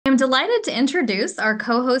I'm delighted to introduce our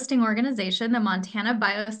co-hosting organization, the Montana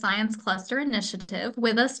Bioscience Cluster Initiative.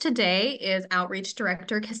 With us today is Outreach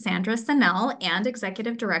Director Cassandra Sennell and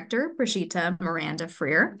Executive Director Brigitte Miranda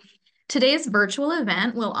Freer. Today's virtual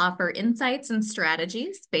event will offer insights and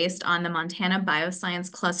strategies based on the Montana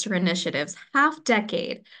Bioscience Cluster Initiative's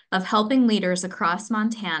half-decade of helping leaders across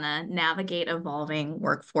Montana navigate evolving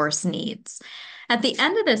workforce needs. At the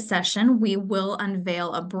end of this session, we will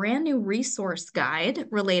unveil a brand new resource guide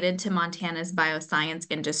related to Montana's bioscience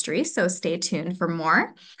industry, so stay tuned for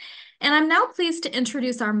more. And I'm now pleased to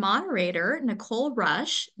introduce our moderator, Nicole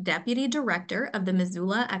Rush, Deputy Director of the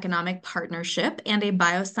Missoula Economic Partnership and a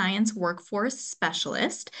bioscience workforce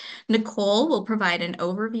specialist. Nicole will provide an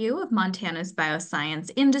overview of Montana's bioscience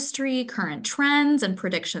industry, current trends and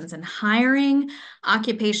predictions in hiring,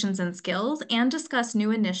 occupations and skills, and discuss new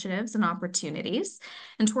initiatives and opportunities.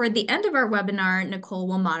 And toward the end of our webinar, Nicole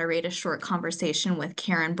will moderate a short conversation with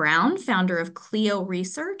Karen Brown, founder of KLEO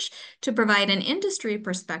Research, to provide an industry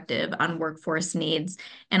perspective on workforce needs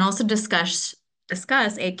and also discuss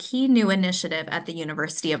a key new initiative at the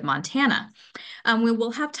University of Montana. We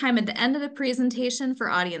will have time at the end of the presentation for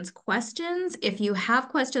audience questions. If you have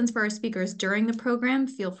questions for our speakers during the program,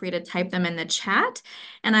 feel free to type them in the chat.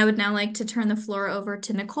 And I would now like to turn the floor over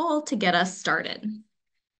to Nicole to get us started.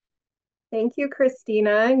 Thank you,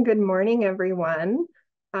 Christina, and good morning, everyone.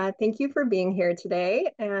 Thank you for being here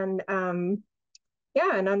today. And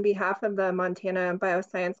and on behalf of the Montana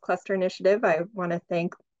Bioscience Cluster Initiative, I want to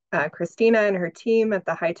thank Christina and her team at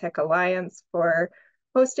the High Tech Alliance for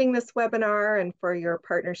hosting this webinar and for your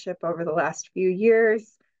partnership over the last few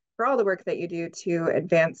years, for all the work that you do to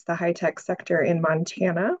advance the high-tech sector in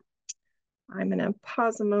Montana. I'm going to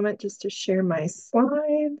pause a moment just to share my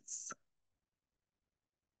slides.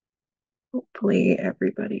 Hopefully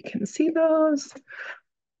everybody can see those.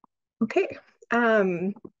 Okay.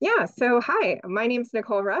 So hi, my name is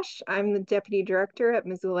Nicole Rush. I'm the Deputy Director at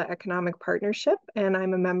Missoula Economic Partnership, and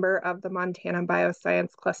I'm a member of the Montana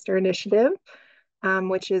Bioscience Cluster Initiative,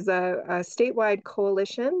 which is a statewide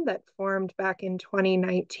coalition that formed back in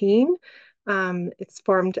 2019. It's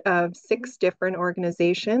formed of 6 different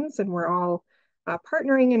organizations, and we're all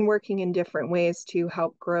partnering and working in different ways to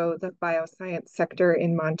help grow the bioscience sector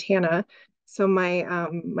in Montana. So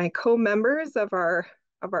my co-members of our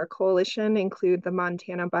coalition include the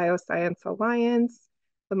Montana Bioscience Alliance,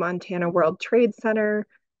 the Montana World Trade Center,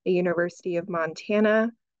 the University of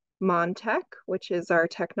Montana, Montech, which is our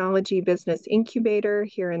technology business incubator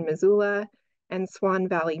here in Missoula, and Swan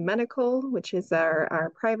Valley Medical, which is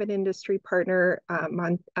our private industry partner,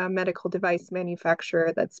 medical device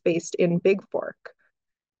manufacturer that's based in Big Fork.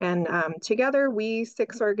 And together, we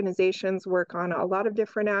 6 organizations work on a lot of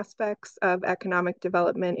different aspects of economic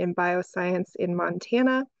development in bioscience in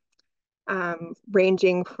Montana,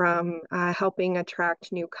 ranging from helping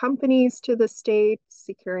attract new companies to the state,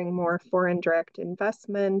 securing more foreign direct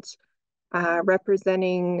investment,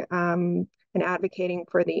 representing and advocating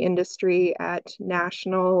for the industry at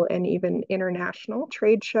national and even international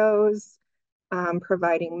trade shows,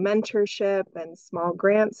 providing mentorship and small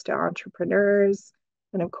grants to entrepreneurs,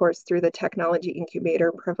 and of course, through the technology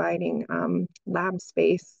incubator, providing lab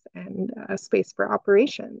space and space for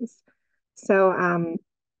operations. So,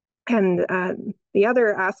 the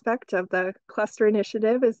other aspect of the cluster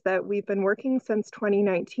initiative is that we've been working since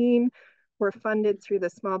 2019. We're funded through the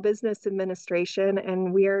Small Business Administration,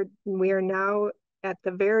 and we are now at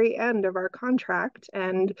the very end of our contract,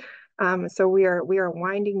 and so we are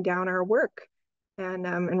winding down our work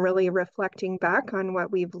and really reflecting back on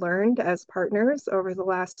what we've learned as partners over the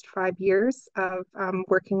last 5 years of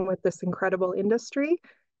working with this incredible industry.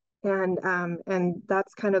 And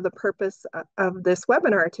that's kind of the purpose of this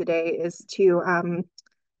webinar today, is to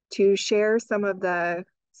share some of the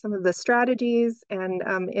strategies and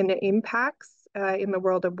impacts in the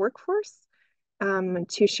world of workforce,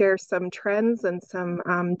 to share some trends and some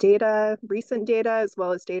recent data, as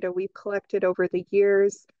well as data we've collected over the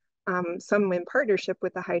years, some in partnership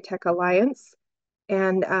with the High Tech Alliance,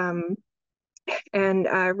 and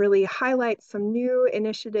really highlight some new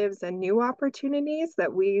initiatives and new opportunities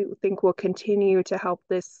that we think will continue to help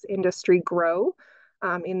this industry grow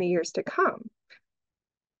in the years to come.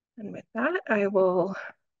 And with that, I will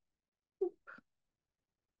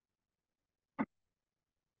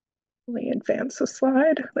advance a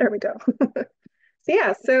slide. There we go.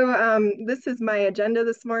 So this is my agenda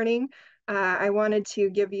this morning. I wanted to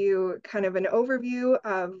give you kind of an overview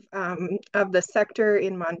of the sector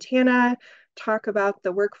in Montana, talk about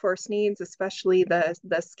the workforce needs, especially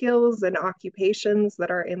the skills and occupations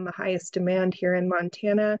that are in the highest demand here in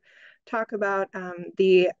Montana, talk about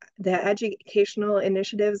the educational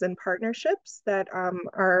initiatives and partnerships that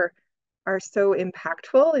are so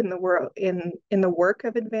impactful in the world in the work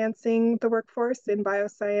of advancing the workforce in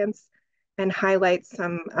bioscience, and highlight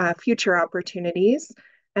some future opportunities.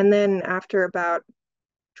 And then after about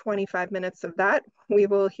 25 minutes of that, we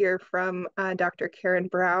will hear from Dr. Karen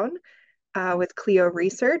Brown with KLEO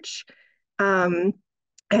Research.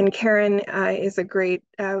 And Karen is a great,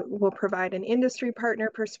 will provide an industry partner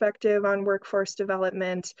perspective on workforce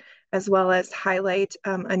development, as well as highlight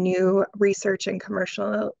a new research and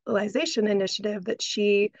commercialization initiative that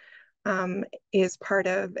she is part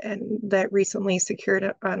of, and that recently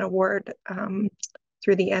secured an award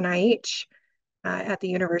through the NIH at the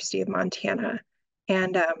University of Montana.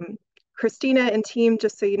 And Christina and team,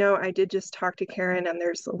 just so you know, I did just talk to Karen, and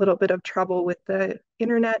there's a little bit of trouble with the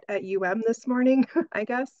internet at this morning, I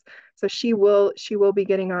guess. So she will be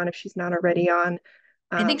getting on if she's not already on.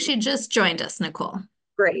 I think she just joined us, Nicole.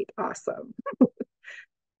 Great, awesome.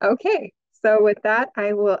 Okay, so with that,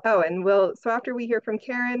 I will. Oh, and so after we hear from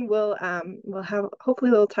Karen, we'll have hopefully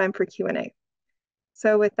a little time for Q&A.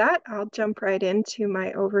 So with that, I'll jump right into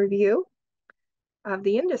my overview of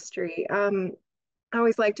the industry. I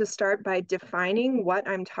always like to start by defining what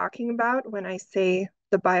I'm talking about when I say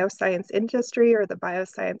the bioscience industry or the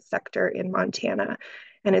bioscience sector in Montana.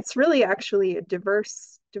 And it's really actually a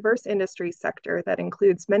diverse industry sector that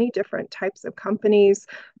includes many different types of companies,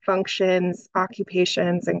 functions,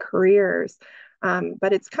 occupations, and careers.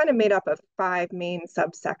 But it's kind of made up of 5 main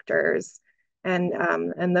subsectors.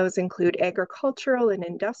 And those include agricultural and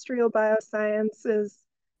industrial biosciences,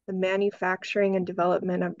 the manufacturing and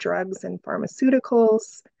development of drugs and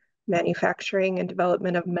pharmaceuticals, manufacturing and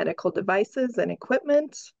development of medical devices and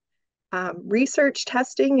equipment, research,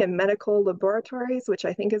 testing, and medical laboratories, which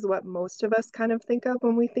I think is what most of us kind of think of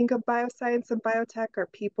when we think of bioscience and biotech, are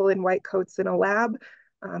people in white coats in a lab.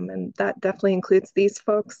 And that definitely includes these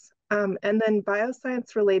folks. And then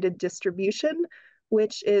bioscience-related distribution,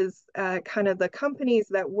 which is kind of the companies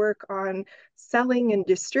that work on selling and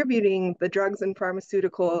distributing the drugs and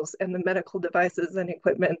pharmaceuticals and the medical devices and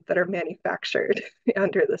equipment that are manufactured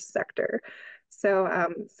under this sector.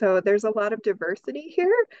 So there's a lot of diversity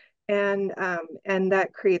here, and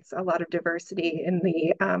that creates a lot of diversity in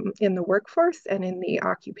the workforce and in the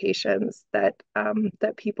occupations that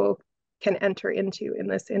people can enter into in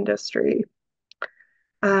this industry.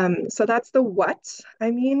 So that's the what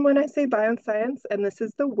I mean when I say bioscience, and this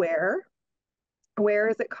is the where. Where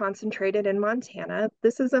is it concentrated in Montana?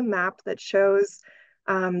 This is a map that shows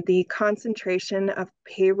the concentration of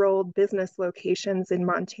payroll business locations in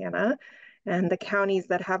Montana. And the counties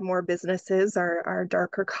that have more businesses are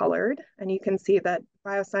darker colored. And you can see that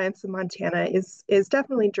bioscience in Montana is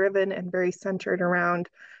definitely driven and very centered around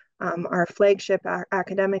our flagship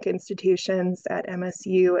academic institutions at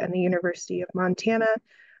MSU and the University of Montana.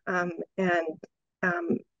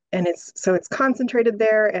 And it's concentrated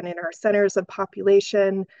there, and in our centers of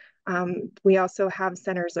population. We also have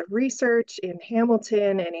centers of research in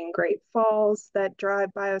Hamilton and in Great Falls that drive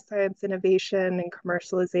bioscience innovation and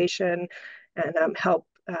commercialization, and help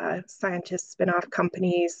scientists spin off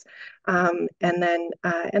companies. And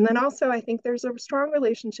then also, I think there's a strong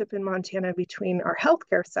relationship in Montana between our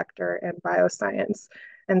healthcare sector and bioscience.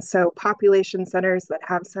 And so population centers that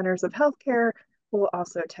have centers of healthcare will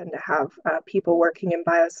also tend to have people working in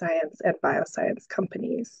bioscience and bioscience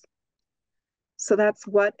companies. So that's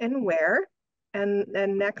what and where. And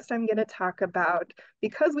next I'm going to talk about,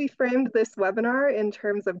 because we framed this webinar in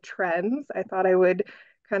terms of trends, I thought I would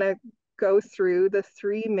kind of go through the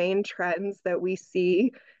 3 main trends that we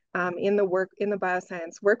see in the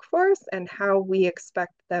bioscience workforce, and how we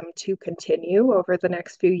expect them to continue over the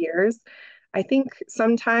next few years. I think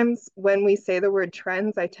sometimes when we say the word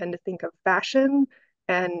trends, I tend to think of fashion,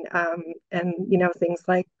 and things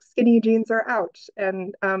like skinny jeans are out,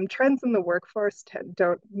 and trends in the workforce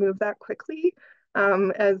don't move that quickly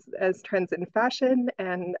as trends in fashion.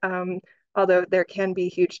 And although there can be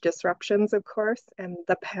huge disruptions, of course, and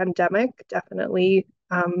the pandemic definitely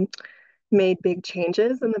made big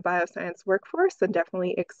changes in the bioscience workforce and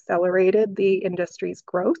definitely accelerated the industry's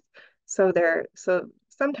growth. So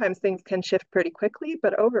sometimes things can shift pretty quickly,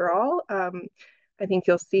 but overall, I think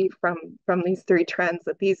you'll see from these 3 trends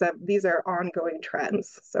that these are ongoing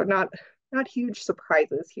trends. So not huge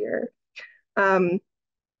surprises here.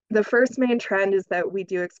 The first main trend is that we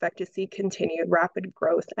do expect to see continued rapid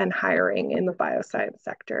growth and hiring in the bioscience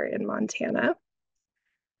sector in Montana.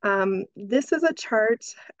 This is a chart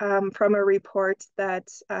from a report that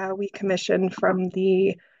we commissioned from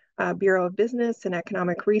the Bureau of Business and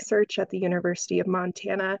Economic Research at the University of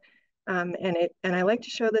Montana. And I like to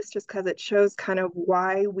show this just because it shows kind of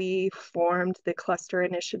why we formed the cluster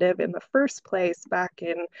initiative in the first place back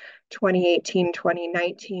in 2018,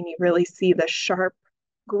 2019. You really see the sharp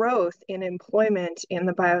growth in employment in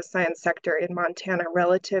the bioscience sector in Montana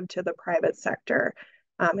relative to the private sector.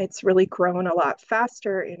 It's really grown a lot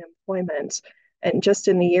faster in employment and just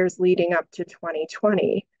in the years leading up to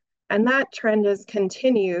 2020. And that trend has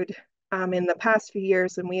continued in the past few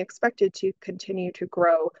years, and we expect it to continue to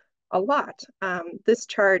grow a lot. This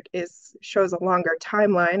chart shows a longer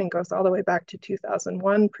timeline and goes all the way back to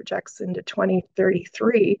 2001, projects into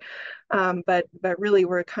 2033. But really,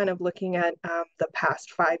 we're kind of looking at the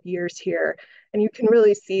past 5 years here, and you can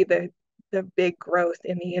really see the big growth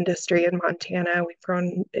in the industry in Montana. We've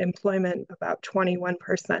grown employment about 21%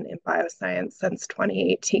 in bioscience since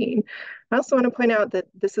 2018. I also want to point out that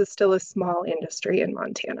this is still a small industry in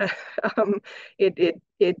Montana.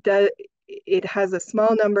 It has a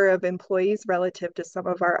small number of employees relative to some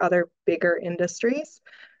of our other bigger industries.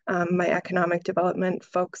 My economic development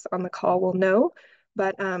folks on the call will know,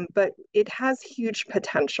 but it has huge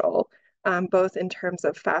potential, both in terms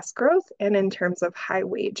of fast growth and in terms of high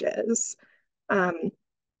wages.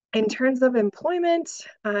 In terms of employment,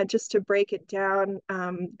 just to break it down,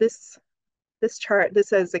 this chart,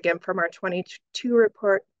 this is again from our 2022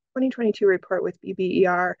 report with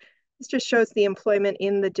BBER. This just shows the employment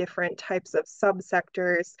in the different types of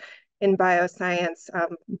subsectors in bioscience.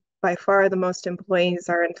 By far, the most employees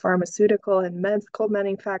are in pharmaceutical and medical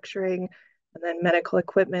manufacturing, and then medical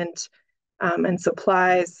equipment and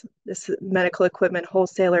supplies. This medical equipment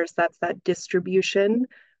wholesalers, that's that distribution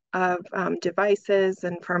of devices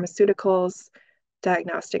and pharmaceuticals.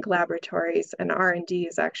 Diagnostic laboratories, and R&D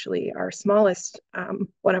is actually our smallest,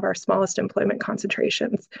 one of our smallest employment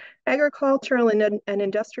concentrations. Agricultural and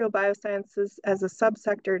industrial biosciences as a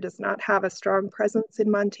subsector does not have a strong presence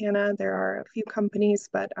in Montana. There are a few companies,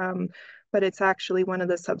 but it's actually one of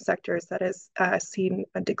the subsectors that has seen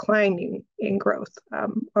a decline in growth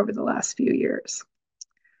over the last few years.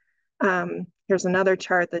 Here's another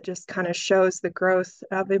chart that just kind of shows the growth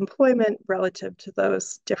of employment relative to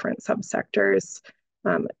those different subsectors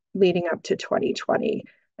leading up to 2020.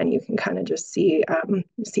 And you can kind of just see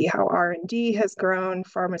how R&D has grown,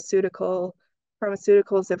 pharmaceuticals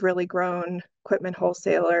have really grown, equipment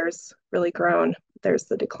wholesalers really grown. There's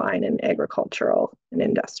the decline in agricultural and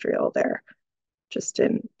industrial there, just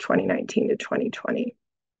in 2019 to 2020.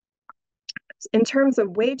 In terms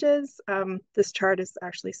of wages, this chart is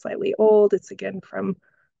actually slightly old. It's again from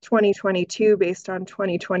 2022 based on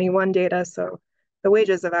 2021 data. So the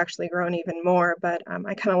wages have actually grown even more, but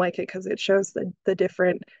I kind of like it because it shows the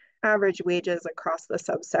different average wages across the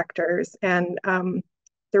subsectors. And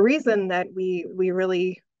the reason that we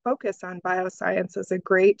really focus on bioscience as a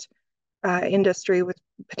great industry with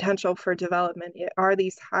potential for development are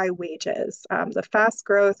these high wages, the fast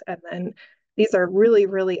growth, and then these are really,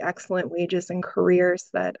 really excellent wages and careers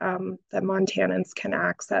that Montanans can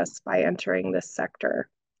access by entering this sector.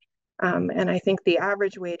 And I think the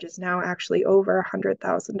average wage is now actually over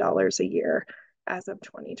 $100,000 a year as of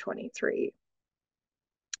 2023.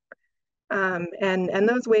 And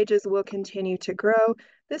those wages will continue to grow.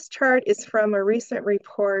 This chart is from a recent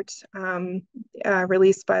report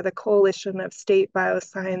released by the Coalition of State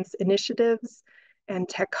Bioscience Initiatives and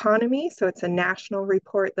Techonomy. So it's a national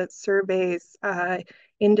report that surveys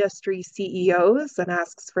industry CEOs and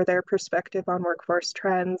asks for their perspective on workforce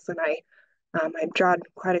trends. And I've drawn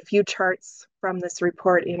quite a few charts from this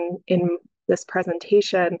report in this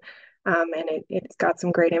presentation, and it's got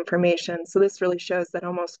some great information. So this really shows that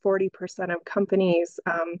almost 40% of companies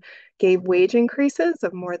gave wage increases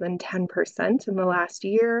of more than 10% in the last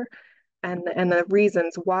year. And the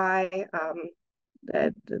reasons why,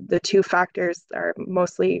 the two factors are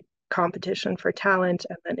mostly competition for talent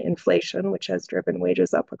and then inflation, which has driven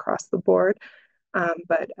wages up across the board.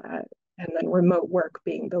 And then remote work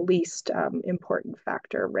being the least important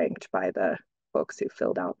factor ranked by the folks who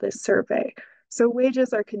filled out this survey. So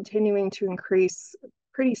wages are continuing to increase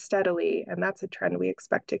pretty steadily, and that's a trend we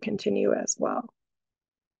expect to continue as well.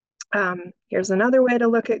 Here's another way to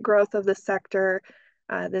look at growth of the sector.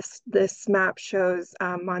 This map shows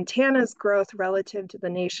Montana's growth relative to the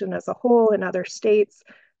nation as a whole and other states.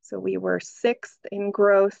 So we were 6th in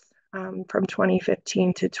growth from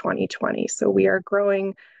 2015 to 2020. So we are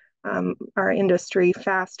growing our industry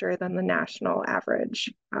faster than the national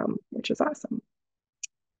average, which is awesome.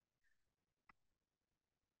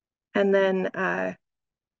 And then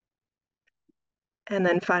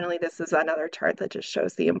finally, this is another chart that just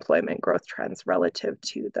shows the employment growth trends relative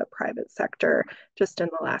to the private sector just in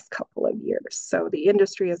the last couple of years. So the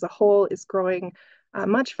industry as a whole is growing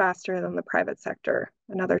much faster than the private sector,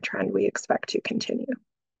 another trend we expect to continue.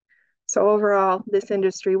 So overall, this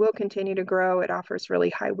industry will continue to grow. It offers really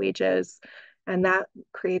high wages, and that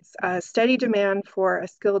creates a steady demand for a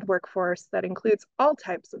skilled workforce that includes all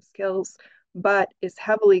types of skills, but is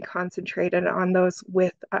heavily concentrated on those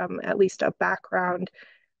with at least a background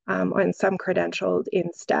and some credentials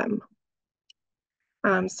in STEM.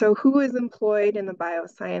 So who is employed in the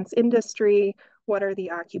bioscience industry? What are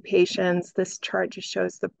the occupations? This chart just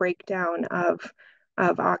shows the breakdown of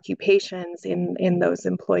occupations in those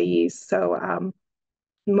employees. So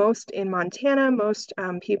most in Montana, most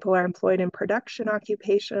people are employed in production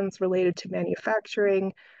occupations related to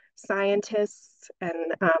manufacturing. Scientists and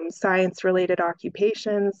science-related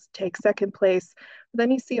occupations take second place.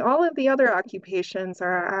 Then you see all of the other occupations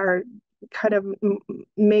are kind of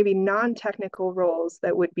maybe non-technical roles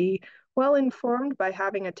that would be well informed by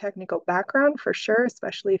having a technical background for sure,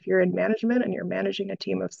 especially if you're in management and you're managing a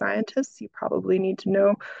team of scientists. You probably need to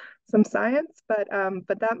know some science, but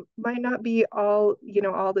that might not be all,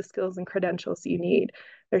 all the skills and credentials you need.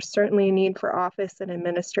 There's certainly a need for office and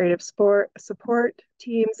administrative support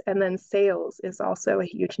teams, and then sales is also a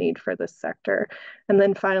huge need for this sector. And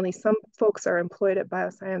then finally, some folks are employed at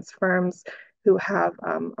bioscience firms who have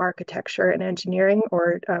architecture and engineering,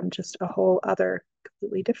 or just a whole other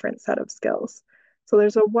completely different set of skills. So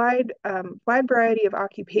there's a wide variety of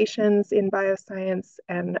occupations in bioscience,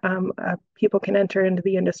 and people can enter into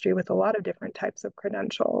the industry with a lot of different types of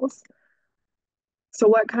credentials. So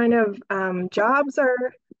what kind of jobs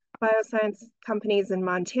are bioscience companies in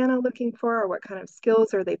Montana looking for, or what kind of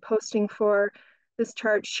skills are they posting for? This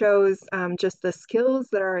chart shows just the skills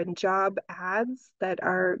that are in job ads that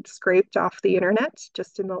are scraped off the internet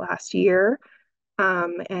just in the last year.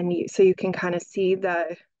 So you can kind of see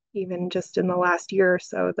even just in the last year or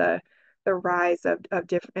so, the rise of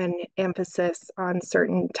different emphasis on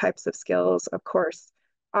certain types of skills. Of course,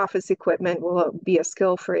 office equipment will be a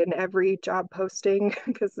skill for in every job posting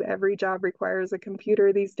because every job requires a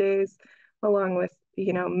computer these days, along with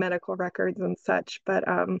medical records and such. But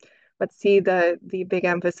let's see the big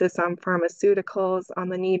emphasis on pharmaceuticals, on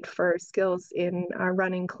the need for skills in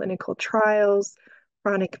running clinical trials,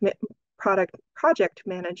 project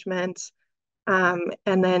management,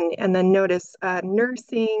 and then notice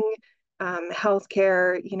nursing,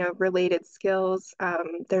 healthcare, related skills.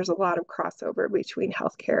 There's a lot of crossover between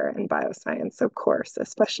healthcare and bioscience, of course,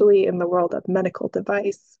 especially in the world of medical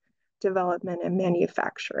device development and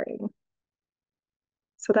manufacturing.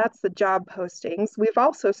 So that's the job postings. We've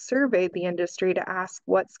also surveyed the industry to ask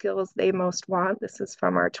what skills they most want. This is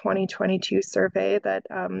from our 2022 survey that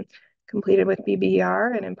completed with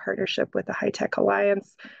BBR and in partnership with the High Tech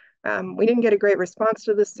Alliance. We didn't get a great response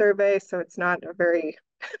to this survey, so it's not a very,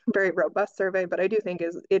 very robust survey, but I do think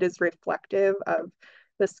it is reflective of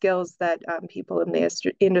the skills that people in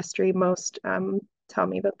the industry most tell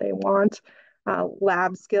me that they want.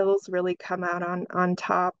 Lab skills really come out on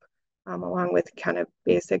top, along with kind of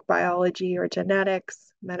basic biology or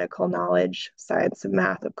genetics, medical knowledge, science and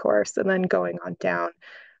math, of course, and then going on down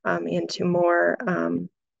into more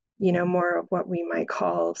more of what we might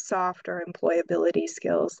call soft or employability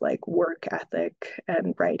skills like work ethic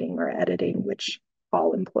and writing or editing, which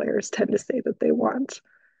all employers tend to say that they want.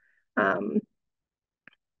 And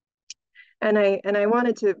I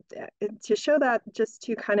wanted to show that just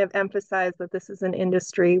to kind of emphasize that this is an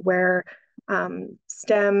industry where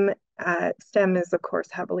STEM is, of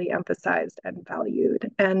course, heavily emphasized and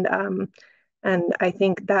valued. And I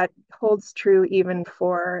think that holds true even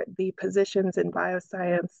for the positions in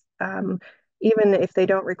bioscience. Even if they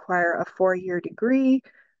don't require a 4-year degree,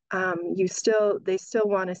 they still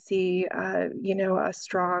want to see a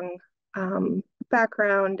strong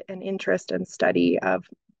background and interest and study of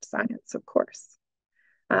science, of course.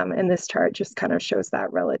 And this chart just kind of shows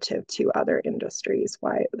that relative to other industries,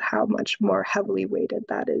 how much more heavily weighted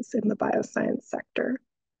that is in the bioscience sector.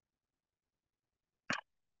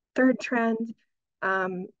 Third trend,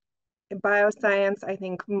 bioscience, I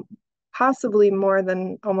think possibly more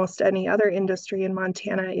than almost any other industry in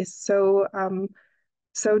Montana, is so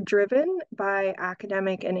driven by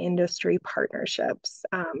academic and industry partnerships.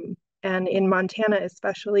 And in Montana,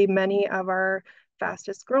 especially, many of our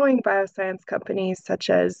fastest growing bioscience companies, such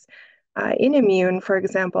as Inimmune, for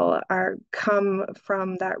example, come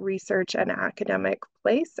from that research and academic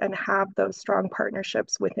place and have those strong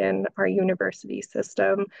partnerships within our university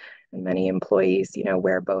system. And many employees,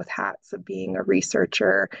 wear both hats of being a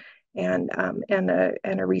researcher and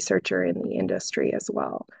a researcher in the industry as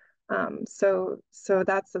well. So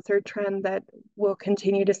that's the third trend that we'll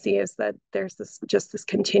continue to see, is that there's this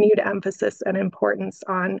continued emphasis and importance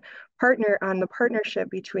on the partnership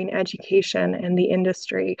between education and the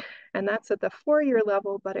industry. And that's at the 4-year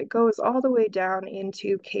level, but it goes all the way down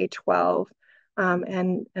into K-12.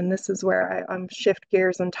 And this is where I shift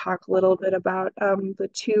gears and talk a little bit about the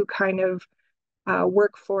two kind of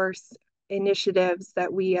workforce initiatives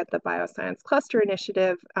that we at the Bioscience Cluster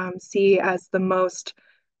Initiative see as the most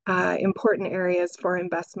important areas for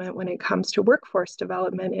investment when it comes to workforce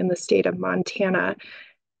development in the state of Montana.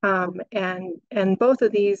 And both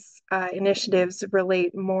of these initiatives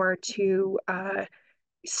relate more to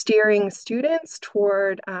steering students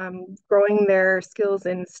toward growing their skills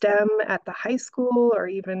in STEM at the high school or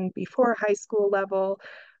even before high school level,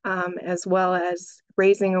 as well as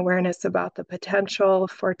raising awareness about the potential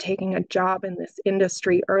for taking a job in this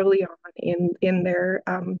industry early on in their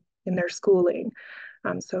schooling.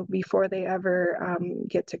 So before they ever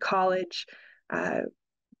get to college,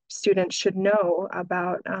 students should know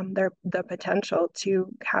about the potential to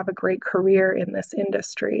have a great career in this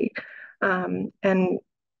industry. So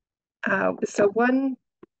one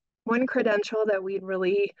credential that we'd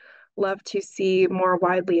really love to see more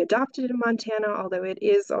widely adopted in Montana, although it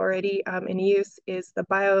is already in use, is the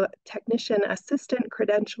Biotechnician Assistant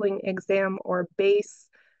Credentialing Exam, or BASE.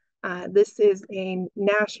 This is a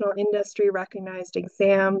national industry recognized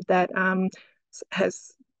exam that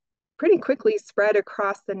has pretty quickly spread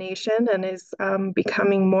across the nation and is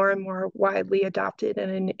becoming more and more widely adopted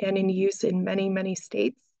and in use in many, many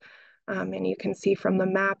states. And you can see from the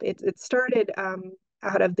map, it started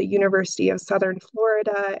out of the University of Southern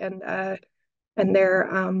Florida and their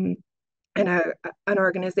an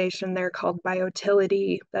organization there called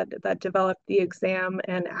Biotility that developed the exam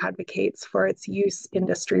and advocates for its use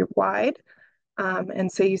industry-wide.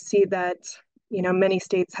 And so you see that, many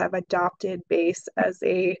states have adopted BASE as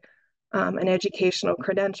an educational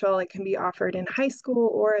credential. It can be offered in high school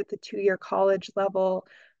or at the 2-year college level,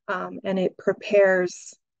 and it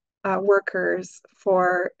prepares workers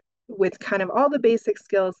with kind of all the basic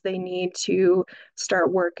skills they need to start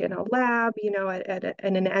work in a lab, at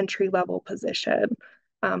an entry-level position.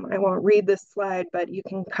 I won't read this slide, but you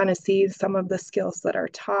can kind of see some of the skills that are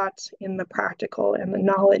taught in the practical and the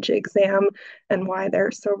knowledge exam and why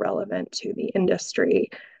they're so relevant to the industry.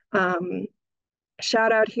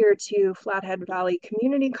 Shout out here to Flathead Valley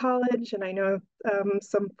Community College, and I know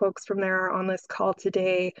some folks from there are on this call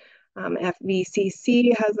today.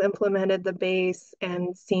 FVCC has implemented the BASE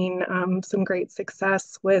and seen some great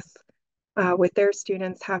success with their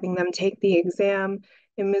students, having them take the exam.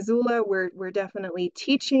 In Missoula, we're definitely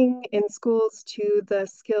teaching in schools to the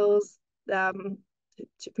skills,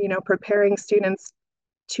 preparing students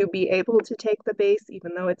to be able to take the BASE,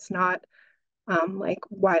 even though it's not like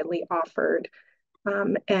widely offered.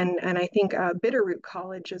 And I think Bitterroot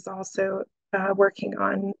College is also working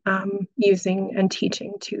on using and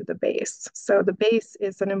teaching to the BASE. So the BASE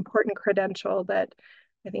is an important credential that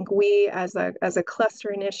I think we as a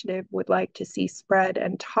cluster initiative would like to see spread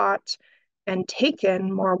and taught and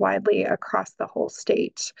taken more widely across the whole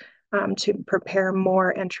state to prepare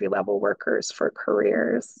more entry-level workers for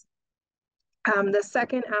careers. The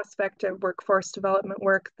second aspect of workforce development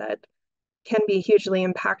work that can be hugely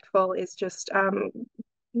impactful is just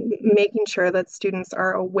making sure that students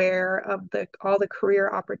are aware of all the career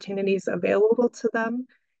opportunities available to them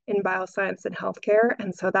in bioscience and healthcare.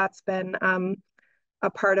 And so that's been a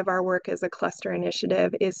part of our work as a cluster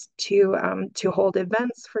initiative, is to hold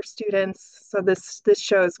events for students. So this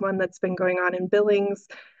shows one that's been going on in Billings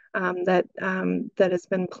that has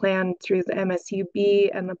been planned through the MSUB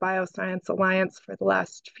and the Bioscience Alliance for the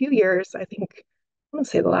last few years. I want to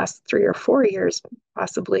say the last 3 or 4 years,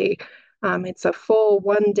 possibly. It's a full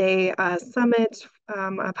 1-day summit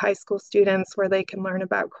of high school students where they can learn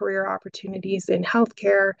about career opportunities in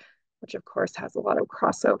healthcare, which of course has a lot of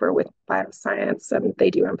crossover with bioscience, and they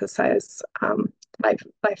do emphasize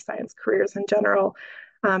life science careers in general.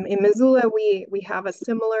 In Missoula, we have a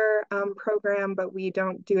similar program, but we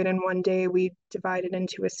don't do it in 1 day. We divide it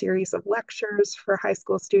into a series of lectures for high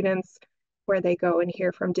school students where they go and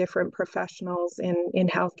hear from different professionals in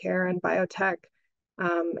healthcare and biotech,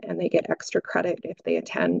 and they get extra credit if they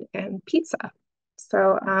attend, and pizza.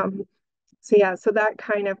 So that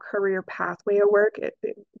kind of career pathway of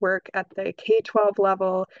work at the K-12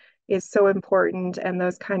 level is so important, and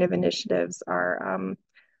those kind of initiatives are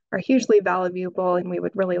hugely valuable, and we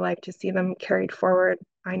would really like to see them carried forward.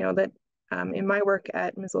 I know that in my work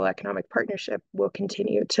at Missoula Economic Partnership, we'll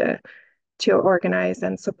continue to organize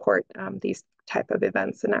and support these type of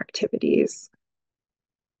events and activities.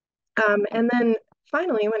 And then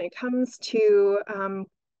finally, when it comes to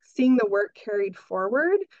seeing the work carried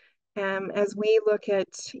forward, as we look at,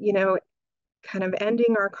 kind of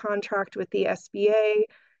ending our contract with the SBA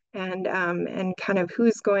and kind of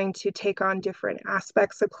who's going to take on different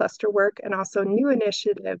aspects of cluster work and also new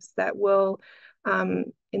initiatives that will,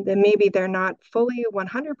 and then maybe they're not fully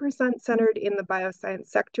 100% centered in the bioscience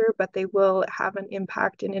sector, but they will have an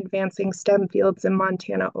impact in advancing STEM fields in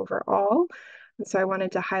Montana overall. And so I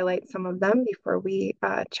wanted to highlight some of them before we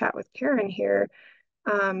chat with Karen here.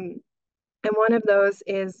 And one of those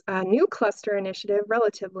is a new cluster initiative,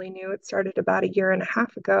 relatively new. It started about a year and a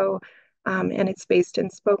half ago, and it's based in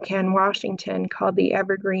Spokane, Washington, called the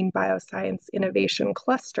Evergreen Bioscience Innovation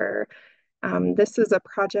Cluster. This is a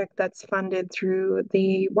project that's funded through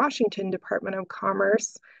the Washington Department of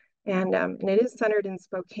Commerce, and it is centered in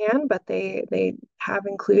Spokane, but they have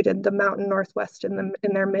included the Mountain Northwest in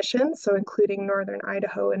their mission, so including northern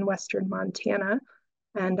Idaho and western Montana.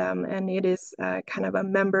 And it is kind of a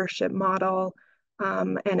membership model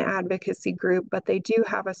and advocacy group, but they do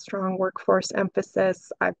have a strong workforce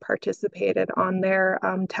emphasis. I've participated on their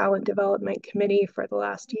talent development committee for the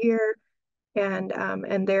last year, and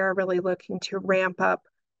they're really looking to ramp up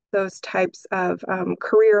those types of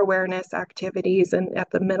career awareness activities and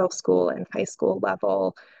at the middle school and high school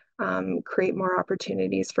level, create more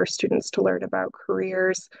opportunities for students to learn about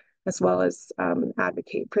careers, as well as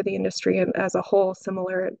advocate for the industry and as a whole,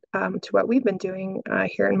 similar to what we've been doing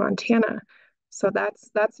here in Montana. So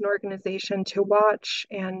that's an organization to watch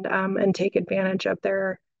and take advantage of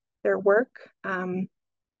their work.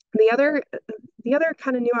 The other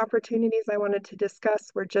kind of new opportunities I wanted to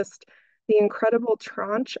discuss were just the incredible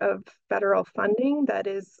tranche of federal funding that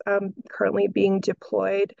is currently being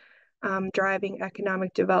deployed, driving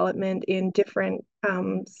economic development in different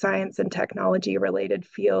science and technology related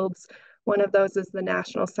fields. One of those is the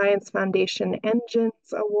National Science Foundation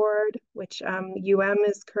Engines Award, which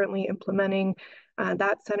is currently implementing.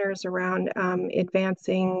 That centers around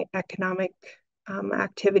advancing economic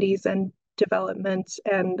activities and development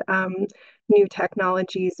and new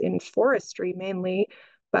technologies in forestry mainly,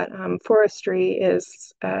 but forestry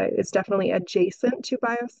is definitely adjacent to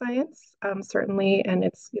bioscience, certainly, and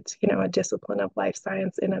it's a discipline of life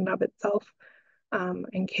science in and of itself,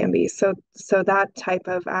 and can be. So that type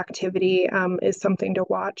of activity is something to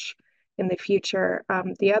watch in the future.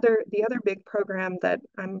 The other big program that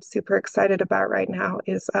I'm super excited about right now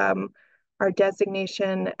is our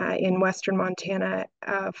designation in Western Montana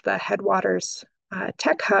of the Headwaters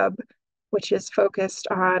Tech Hub, which is focused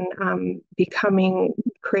on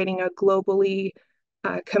creating a globally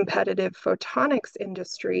competitive photonics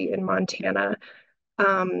industry in Montana.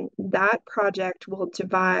 That project will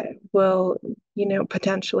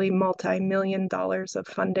potentially multi-million dollars of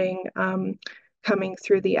funding coming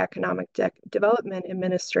through the Economic Development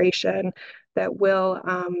Administration that will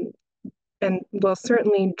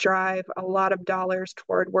certainly drive a lot of dollars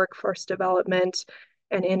toward workforce development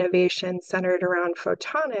and innovation centered around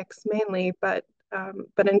photonics mainly, but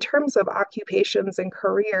in terms of occupations and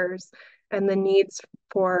careers and the needs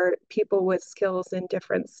for people with skills in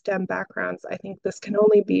different STEM backgrounds, I think this can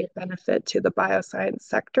only be a benefit to the bioscience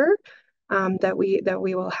sector, that we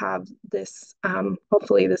will have this,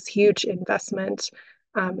 hopefully this huge investment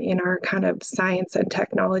in our kind of science and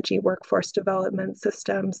technology workforce development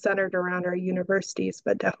system centered around our universities,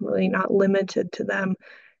 but definitely not limited to them,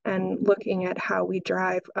 and looking at how we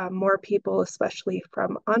drive more people, especially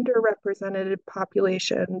from underrepresented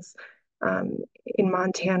populations in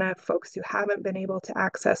Montana, folks who haven't been able to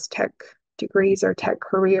access tech degrees or tech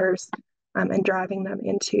careers, and driving them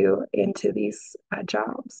into these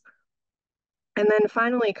jobs. And then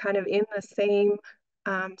finally, kind of in the same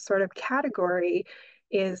sort of category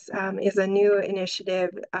is a new initiative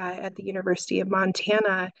at the University of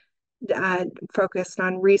Montana focused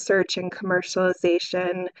on research and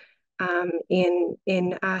commercialization in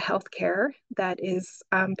healthcare that is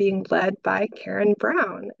being led by Karen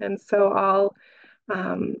Brown. And so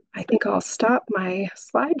I think I'll stop my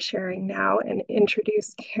slide sharing now and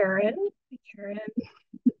introduce Karen. Karen.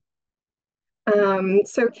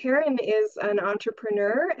 So Karen is an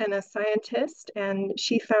entrepreneur and a scientist, and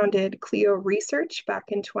she founded KLEO Research back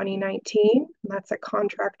in 2019. That's a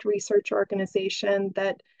contract research organization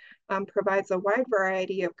that provides a wide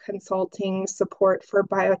variety of consulting support for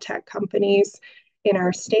biotech companies in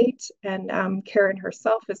our state. And Karen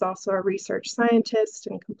herself is also a research scientist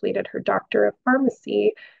and completed her Doctor of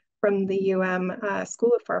Pharmacy from the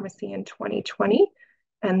School of Pharmacy in 2020,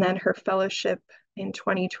 and then her fellowship in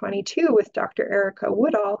 2022 with Dr. Erica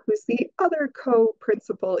Woodall, who's the other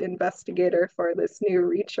co-principal investigator for this new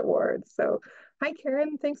REACH award. So hi,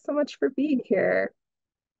 Karen, thanks so much for being here.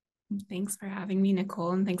 Thanks for having me,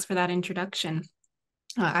 Nicole, and thanks for that introduction.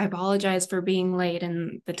 I apologize for being late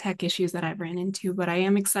and the tech issues that I've ran into, but I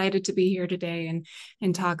am excited to be here today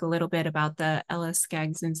and talk a little bit about the Ellis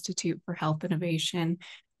Skaggs Institute for Health Innovation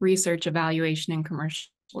Research Evaluation and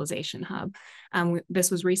Commercialization Hub.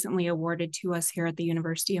 This was recently awarded to us here at the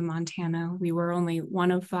University of Montana. We were only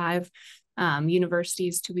one of five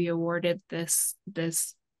universities to be awarded this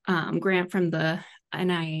grant from the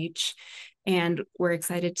NIH, and we're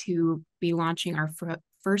excited to be launching our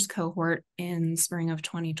first cohort in spring of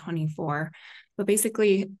 2024. But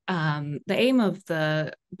basically, the aim of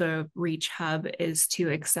the REACH Hub is to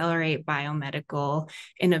accelerate biomedical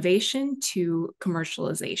innovation to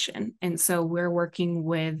commercialization. And so we're working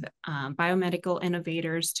with biomedical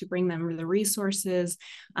innovators to bring them the resources,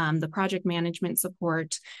 the project management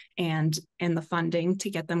support, and the funding to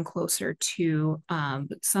get them closer to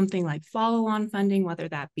something like follow-on funding, whether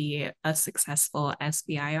that be a successful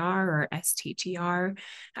SBIR or STTR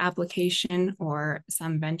application or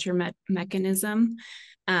some venture mechanism.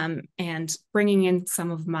 And bringing in some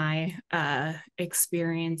of my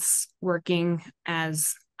experience working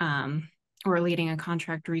as or leading a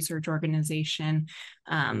contract research organization,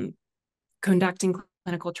 conducting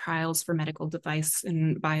clinical trials for medical device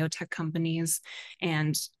and biotech companies,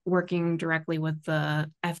 and working directly with the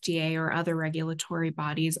FDA or other regulatory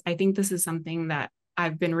bodies. I think this is something that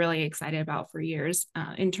I've been really excited about for years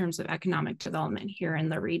in terms of economic development here in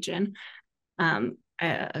the region.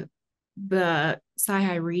 The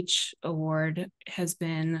Sci-Hi Reach Award has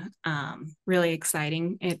been really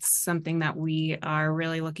exciting. It's something that we are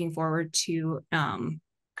really looking forward to kind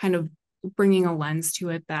of bringing a lens to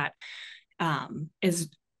it that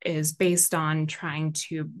is based on trying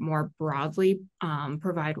to more broadly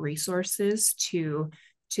provide resources to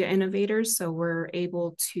innovators. So we're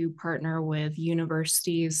able to partner with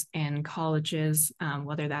universities and colleges,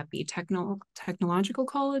 whether that be technological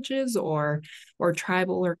colleges or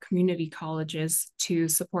tribal or community colleges, to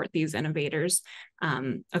support these innovators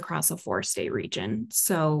across a 4-state region.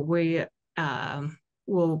 So we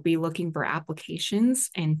will be looking for applications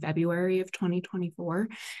in February of 2024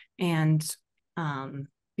 and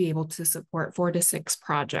be able to support 4 to 6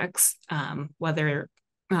 projects, whether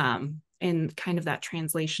in kind of that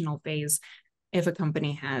translational phase, if a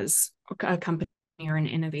company or an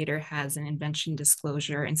innovator has an invention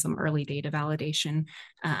disclosure and some early data validation,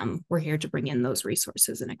 we're here to bring in those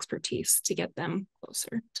resources and expertise to get them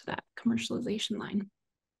closer to that commercialization line.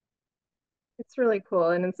 It's really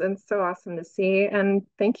cool, and it's so awesome to see. And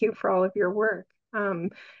thank you for all of your work.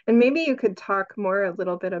 And maybe you could talk more a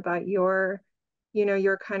little bit about your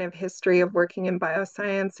kind of history of working in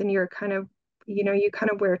bioscience, and your kind of, you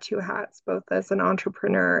kind of wear 2 hats, both as an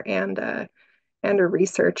entrepreneur and a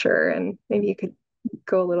researcher. And maybe you could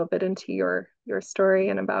go a little bit into your story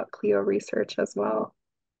and about KLEO Research as well.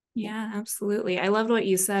 Yeah, absolutely. I loved what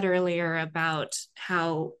you said earlier about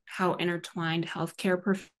how intertwined healthcare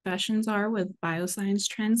professions are with bioscience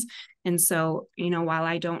trends. And so, while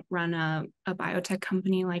I don't run a biotech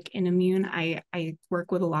company like Inimmune, I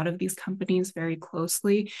work with a lot of these companies very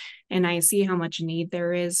closely, and I see how much need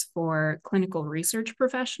there is for clinical research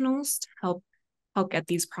professionals to help get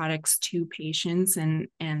these products to patients and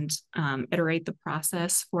iterate the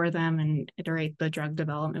process for them and iterate the drug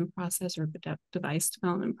development process or the device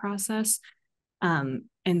development process. And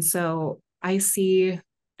so I see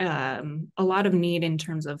a lot of need in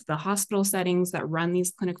terms of the hospital settings that run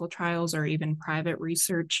these clinical trials, or even private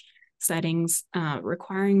research settings,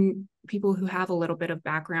 requiring people who have a little bit of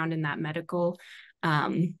background in that medical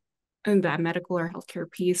or healthcare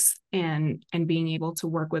piece, and being able to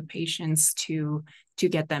work with patients to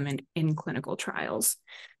get them in clinical trials.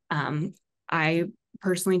 I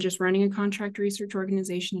personally, just running a contract research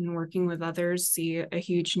organization and working with others, see a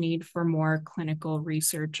huge need for more clinical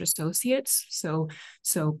research associates. So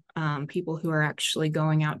people who are actually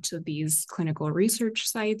going out to these clinical research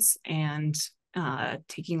sites and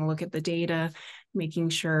taking a look at the data, making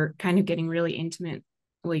sure, kind of getting really intimate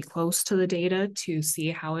close to the data to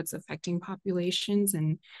see how it's affecting populations,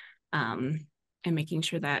 and making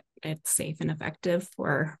sure that it's safe and effective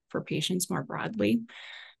for patients more broadly.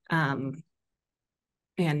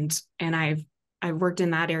 And I've worked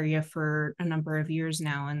in that area for a number of years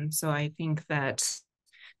now, and so I think that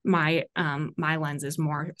my lens is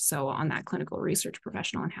more so on that clinical research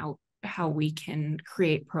professional, and how we can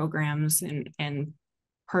create programs and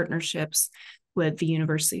partnerships with the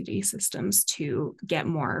university systems to get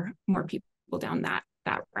more people down that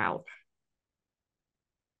route.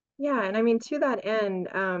 Yeah, and I mean, to that end,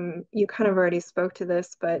 you kind of already spoke to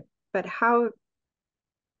this, but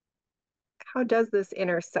how does this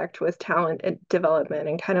intersect with talent and development,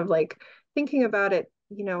 and kind of like thinking about it,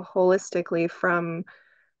 holistically from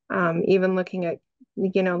even looking at,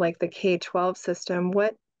 like the K-12 system,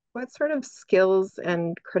 what sort of skills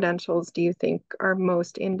and credentials do you think are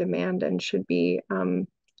most in demand and should be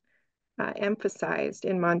emphasized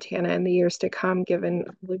in Montana in the years to come, given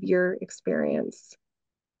all of your experience?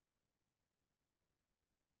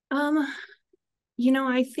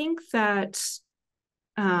 I think that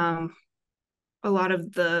a lot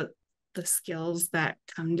of the skills that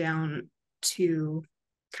come down to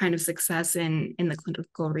kind of success in the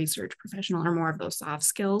clinical research professional are more of those soft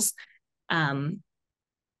skills. Um,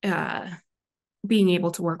 uh, Being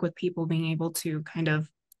able to work with people, being able to kind of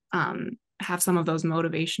have some of those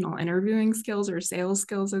motivational interviewing skills or sales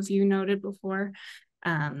skills, as you noted before,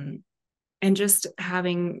 and just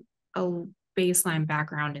having a baseline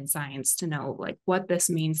background in science to know like what this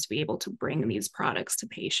means to be able to bring these products to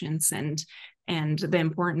patients, and the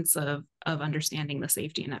importance of understanding the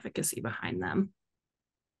safety and efficacy behind them.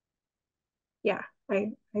 Yeah,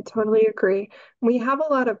 I totally agree. We have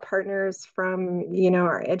a lot of partners from,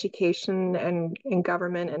 our education and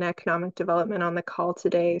government and economic development on the call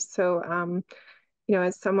today. So,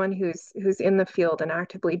 as someone who's in the field and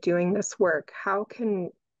actively doing this work, how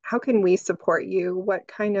can we support you? What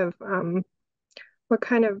kind of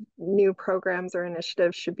new programs or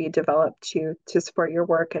initiatives should be developed to support your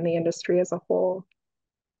work and the industry as a whole?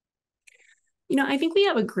 I think we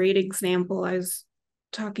have a great example. I was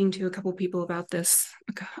talking to a couple people about this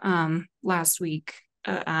last week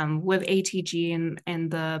with ATG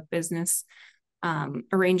and the business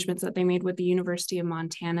arrangements that they made with the University of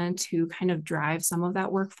Montana to kind of drive some of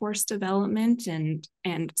that workforce development and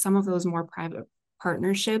some of those more private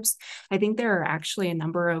partnerships. I think there are actually a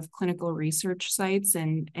number of clinical research sites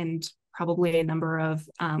and probably a number of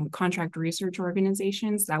contract research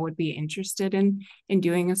organizations that would be interested in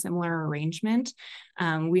doing a similar arrangement.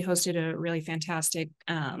 We hosted a really fantastic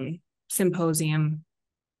symposium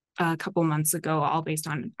a couple months ago, all based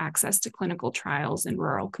on access to clinical trials in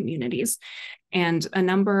rural communities. And a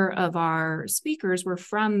number of our speakers were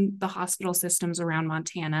from the hospital systems around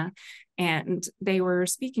Montana, and they were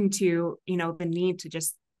speaking to, the need to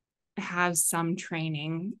just have some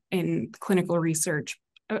training in clinical research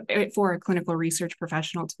for a clinical research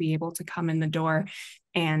professional to be able to come in the door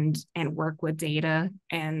and work with data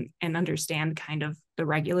and understand kind of the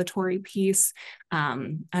regulatory piece,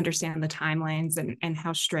 understand the timelines and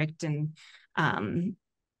how strict and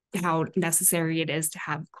how necessary it is to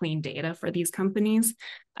have clean data for these companies.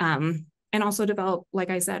 And also develop, like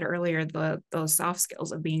I said earlier, those soft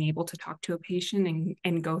skills of being able to talk to a patient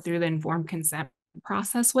and go through the informed consent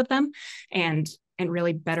process with them and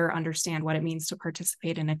really better understand what it means to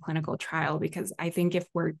participate in a clinical trial. Because I think if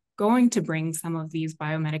we're going to bring some of these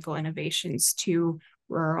biomedical innovations to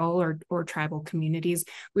rural or tribal communities,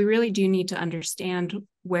 we really do need to understand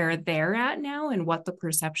where they're at now and what the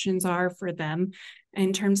perceptions are for them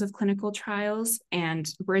in terms of clinical trials,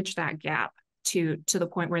 and bridge that gap to the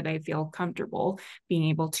point where they feel comfortable being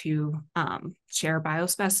able to share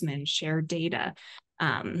biospecimens, share data,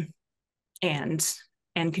 and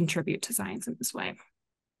contribute to science in this way.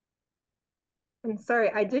 I'm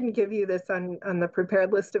sorry, I didn't give you this on the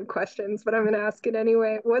prepared list of questions, but I'm going to ask it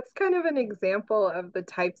anyway. What's kind of an example of the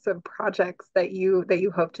types of projects that you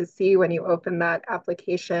hope to see when you open that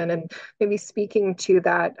application, and maybe speaking to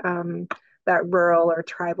that rural or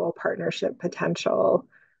tribal partnership potential?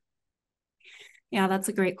 Yeah, that's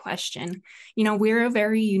a great question. We're a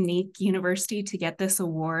very unique university to get this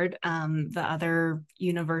award. The other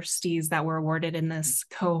universities that were awarded in this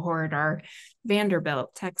cohort are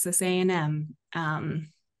Vanderbilt, Texas A&M,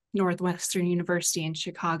 Northwestern University in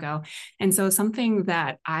Chicago. And so something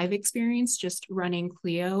that I've experienced just running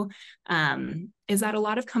KLEO is that a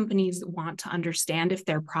lot of companies want to understand if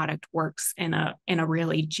their product works in a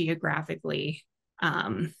really geographically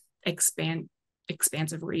expansive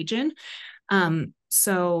region. I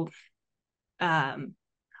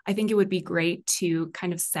think it would be great to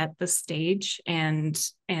kind of set the stage and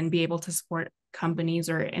be able to support companies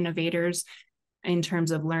or innovators in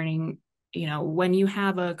terms of learning, when you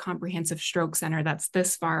have a comprehensive stroke center that's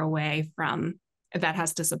this far away from, that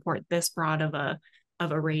has to support this broad of a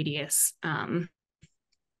radius,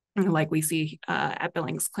 like we see at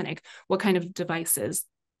Billings Clinic, what kind of devices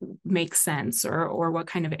make sense, or what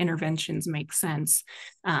kind of interventions make sense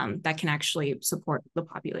that can actually support the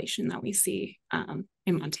population that we see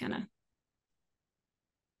in Montana.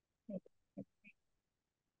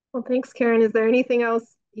 Well, thanks, Karen. Is there anything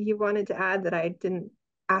else you wanted to add that I didn't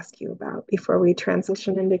ask you about before we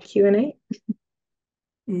transition into Q&A?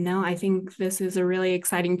 No, I think this is a really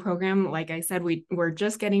exciting program. Like I said, we're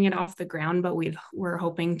just getting it off the ground, but we're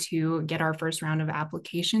hoping to get our first round of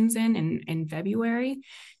applications in February,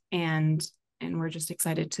 and we're just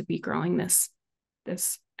excited to be growing this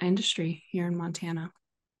industry here in Montana.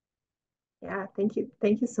 Yeah, thank you.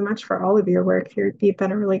 Thank you so much for all of your work. You've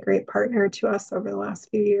been a really great partner to us over the last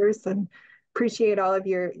few years, and appreciate all of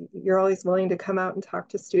you're always willing to come out and talk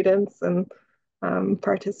to students and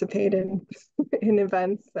participate in in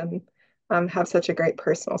events and have such a great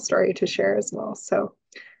personal story to share as well. So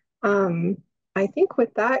um, I think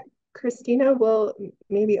with that, Christina, we'll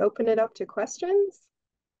maybe open it up to questions.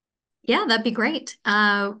 Yeah, that'd be great.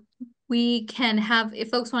 We can have, if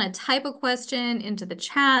folks want to type a question into the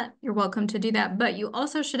chat, you're welcome to do that, but you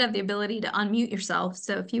also should have the ability to unmute yourself.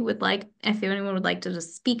 So if anyone would like to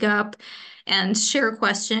just speak up and share a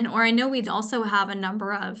question, or I know we'd also have a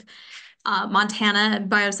number of Montana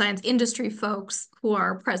bioscience industry folks who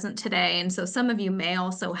are present today. And so some of you may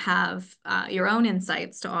also have your own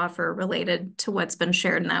insights to offer related to what's been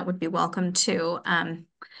shared, and that would be welcome too.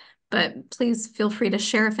 But please feel free to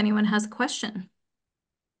share if anyone has a question.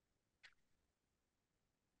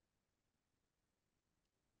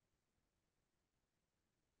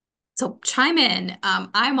 So chime in.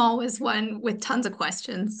 I'm always one with tons of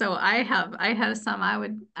questions, so I have some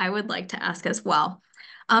I would like to ask as well.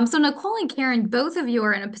 So Nicole and Karen, both of you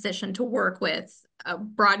are in a position to work with a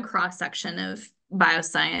broad cross section of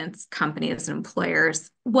bioscience companies and employers.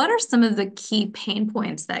 What are some of the key pain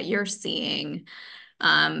points that you're seeing?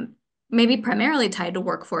 Maybe primarily tied to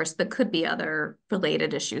workforce, but could be other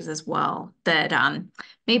related issues as well that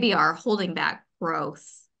maybe are holding back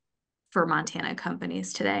growth for Montana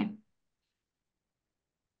companies today.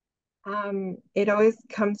 It always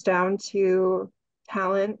comes down to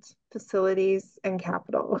talent, facilities, and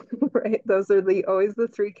capital, right? Those are always the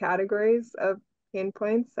three categories of pain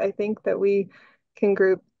points. I think that we can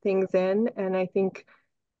group things in, and I think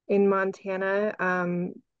in Montana,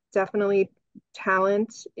 definitely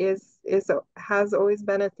talent has always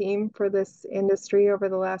been a theme for this industry over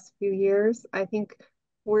the last few years. I think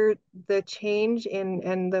where the change in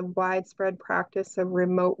and the widespread practice of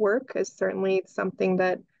remote work is certainly something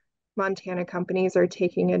that Montana companies are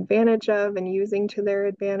taking advantage of and using to their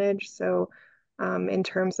advantage. So, in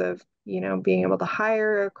terms of being able to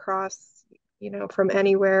hire across from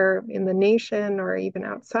anywhere in the nation or even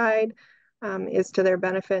outside, is to their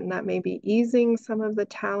benefit, and that may be easing some of the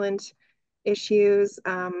talent issues.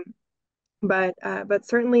 But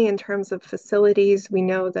certainly in terms of facilities, we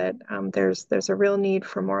know that there's a real need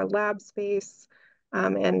for more lab space,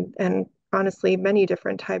 and honestly many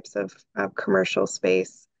different types of commercial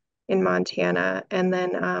space in Montana, and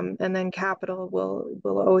then capital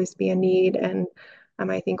will always be a need. And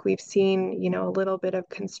I think we've seen a little bit of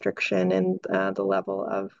constriction in the level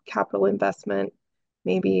of capital investment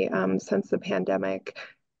maybe since the pandemic.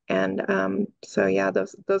 And so yeah,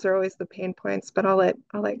 those are always the pain points, but I'll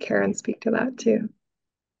let Karen speak to that too.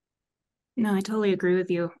 No, I totally agree with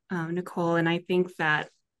you, Nicole. And I think that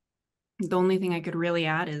the only thing I could really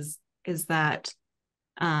add is that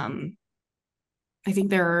I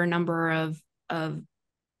think there are a number of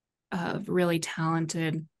really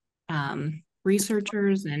talented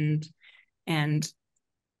researchers and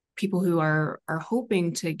people who are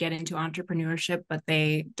hoping to get into entrepreneurship, but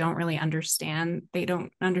they don't really understand. They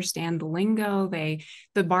don't understand the lingo.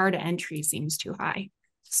 The bar to entry seems too high.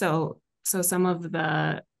 So some of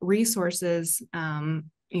the resources,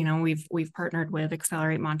 we've partnered with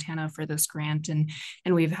Accelerate Montana for this grant, and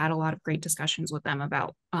we've had a lot of great discussions with them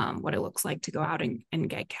about what it looks like to go out and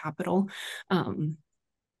get capital.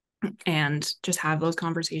 And just have those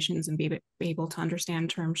conversations and be able to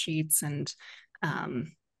understand term sheets, and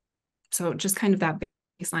so just kind of that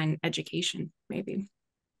baseline education, maybe.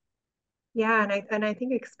 Yeah, and I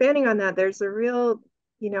think expanding on that, there's a real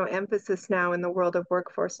emphasis now in the world of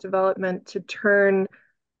workforce development to turn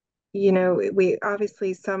we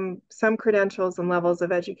obviously some credentials and levels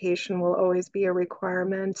of education will always be a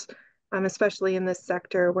requirement, especially in this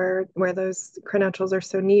sector where those credentials are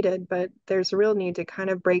so needed. But there's a real need to kind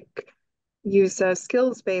of use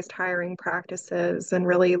skills-based hiring practices and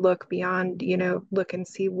really look beyond, look and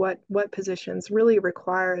see what positions really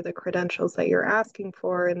require the credentials that you're asking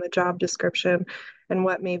for in the job description, and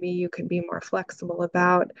what maybe you could be more flexible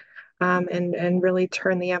about. And really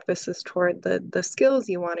turn the emphasis toward the skills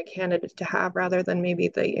you want a candidate to have, rather than maybe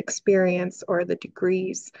the experience or the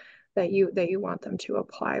degrees that you want them to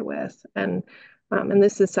apply with. And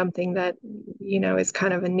this is something that is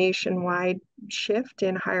kind of a nationwide shift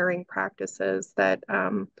in hiring practices that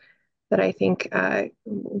I think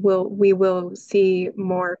we will see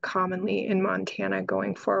more commonly in Montana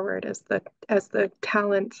going forward as the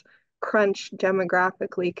talent crunch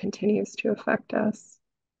demographically continues to affect us.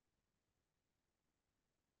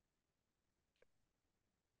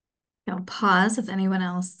 I'll pause if anyone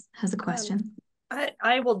else has a question.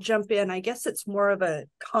 I will jump in. I guess it's more of a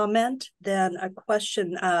comment than a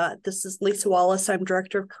question. This is Lisa Wallace. I'm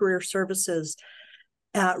Director of Career Services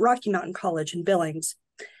at Rocky Mountain College in Billings.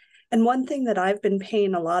 And one thing that I've been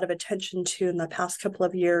paying a lot of attention to in the past couple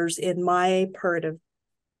of years in my part of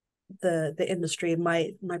the industry,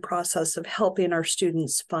 my process of helping our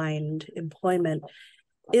students find employment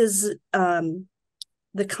is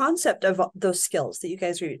the concept of those skills that you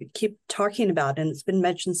guys keep talking about, and it's been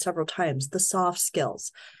mentioned several times, the soft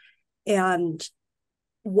skills. And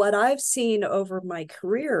what I've seen over my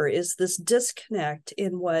career is this disconnect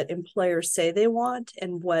in what employers say they want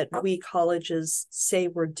and what we colleges say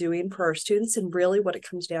we're doing for our students. And really what it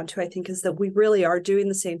comes down to, I think, is that we really are doing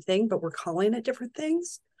the same thing, but we're calling it different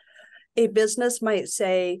things. A business might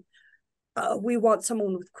say, we want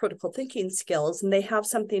someone with critical thinking skills, and they have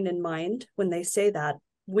something in mind when they say that.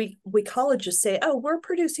 We colleges say, oh, we're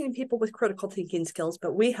producing people with critical thinking skills,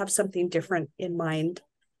 but we have something different in mind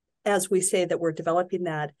as we say that we're developing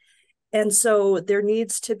that. And so there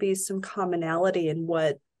needs to be some commonality in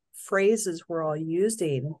what phrases we're all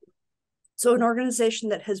using. So an organization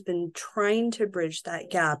that has been trying to bridge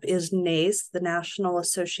that gap is NACE, the National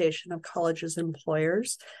Association of Colleges and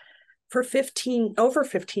Employers. For over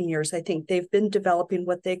 15 years, I think they've been developing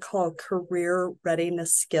what they call career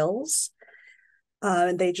readiness skills.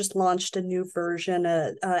 They just launched a new version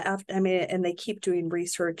and they keep doing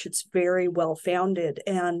research. It's very well founded.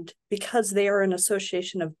 And because they are an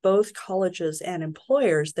association of both colleges and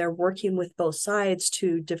employers, they're working with both sides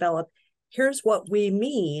to develop, here's what we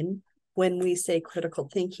mean when we say critical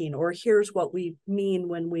thinking, or here's what we mean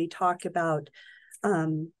when we talk about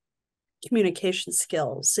communication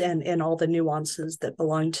skills and all the nuances that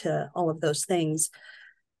belong to all of those things.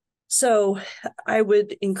 So I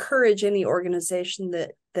would encourage any organization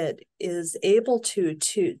that is able to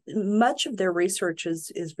much of their research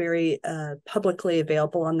is very publicly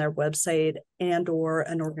available on their website, and or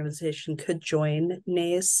an organization could join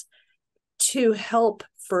NACE to help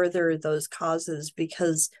further those causes,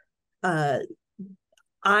 because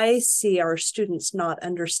I see our students not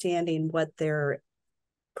understanding what they're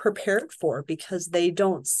prepared for, because they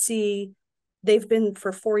don't see, they've been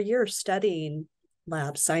for 4 years studying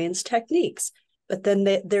lab science techniques, but then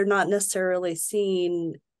they're not necessarily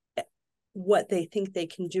seeing what they think they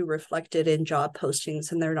can do reflected in job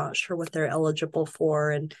postings, and they're not sure what they're eligible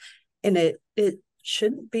for. And it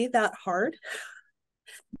shouldn't be that hard,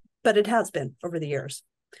 but it has been over the years.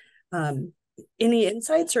 Any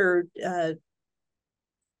insights or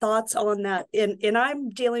thoughts on that? And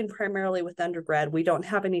I'm dealing primarily with undergrad. We don't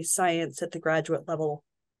have any science at the graduate level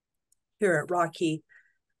here at Rocky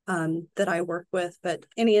that I work with, but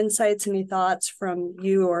any insights, any thoughts from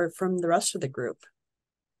you or from the rest of the group?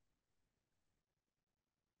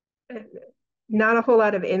 Not a whole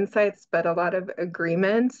lot of insights, but a lot of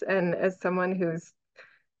agreement. And as someone who's,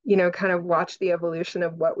 kind of watched the evolution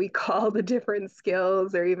of what we call the different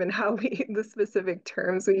skills, or even how the specific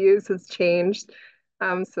terms we use has changed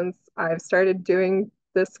since I've started doing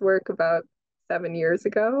this work about 7 years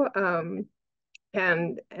ago.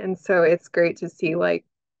 And so it's great to see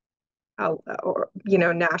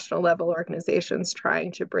national level organizations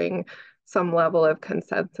trying to bring some level of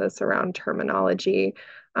consensus around terminology.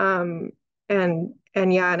 And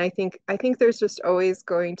I think there's just always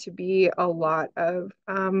going to be a lot of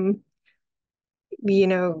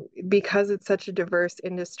because it's such a diverse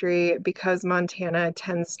industry, because Montana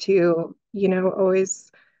tends to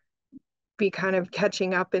always be kind of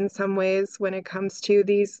catching up in some ways when it comes to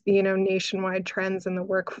these nationwide trends in the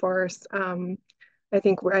workforce. I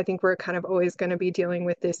think we're kind of always going to be dealing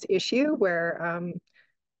with this issue where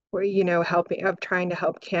trying to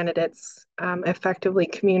help candidates effectively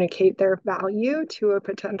communicate their value to a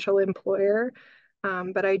potential employer.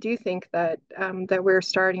 But I do think that we're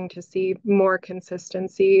starting to see more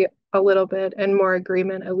consistency a little bit, and more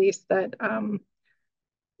agreement, at least that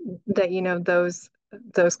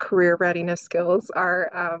those career readiness skills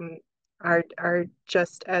are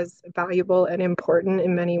just as valuable and important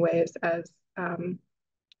in many ways as I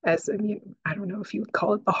don't know if you would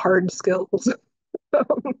call it the hard skills,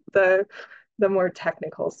 the more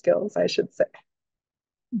technical skills, I should say.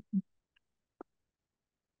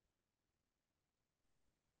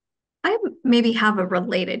 I maybe have a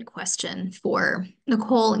related question for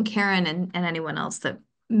Nicole and Karen and anyone else that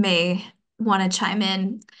may want to chime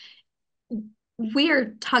in. we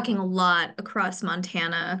are talking a lot across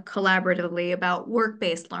Montana collaboratively about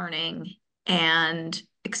work-based learning and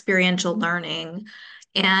experiential learning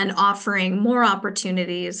and offering more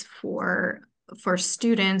opportunities for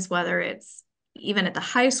students, whether it's even at the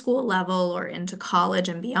high school level or into college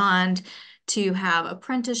and beyond, to have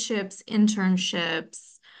apprenticeships,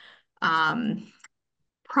 internships,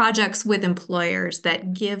 projects with employers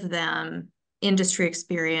that give them industry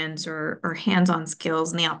experience or hands-on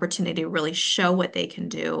skills and the opportunity to really show what they can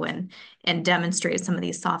do and demonstrate some of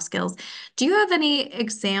these soft skills. Do you have any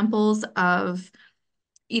examples of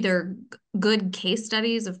either good case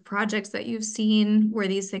studies of projects that you've seen where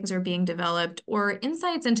these things are being developed, or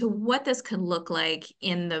insights into what this could look like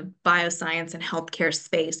in the bioscience and healthcare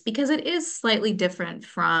space? Because it is slightly different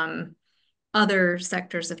from other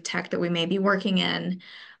sectors of tech that we may be working in.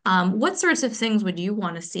 What sorts of things would you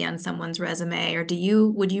want to see on someone's resume, or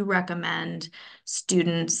would you recommend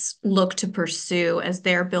students look to pursue as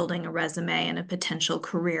they're building a resume and a potential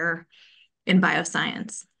career in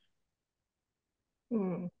bioscience?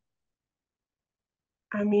 I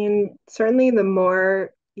mean, certainly the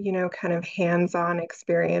more, kind of hands-on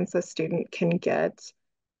experience a student can get,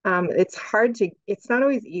 it's not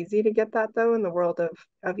always easy to get that though in the world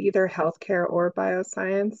of either healthcare or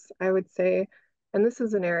bioscience, I would say. And this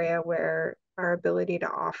is an area where our ability to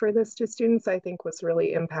offer this to students, I think, was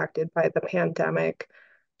really impacted by the pandemic,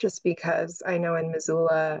 just because I know in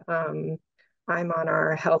Missoula, I'm on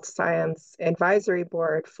our health science advisory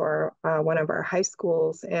board for one of our high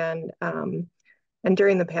schools, and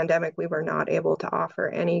during the pandemic, we were not able to offer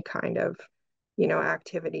any kind of,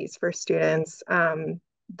 activities for students.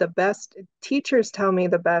 The best teachers tell me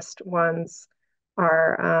the best ones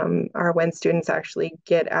are when students actually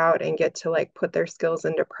get out and get to like put their skills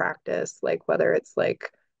into practice, like whether it's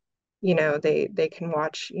like, they can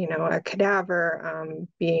watch, a cadaver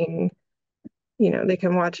being they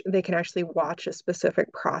can actually watch a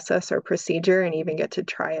specific process or procedure and even get to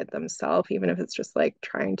try it themselves, even if it's just like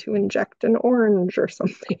trying to inject an orange or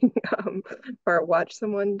something, or watch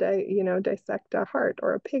someone dissect a heart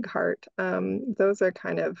or a pig heart. Those are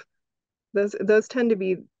kind of those tend to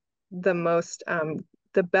be the most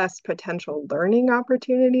the best potential learning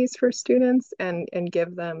opportunities for students, and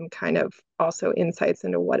give them kind of also insights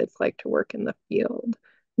into what it's like to work in the field.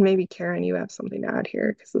 Maybe Karen, you have something to add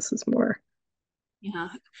here because this is more. Yeah,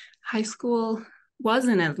 high school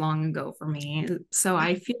wasn't as long ago for me. So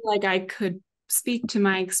I feel like I could speak to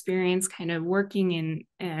my experience kind of working in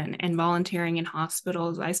and volunteering in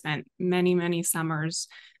hospitals. I spent many summers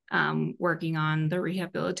working on the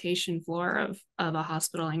rehabilitation floor of a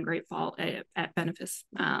hospital in Great Falls at Benefice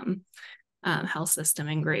Health System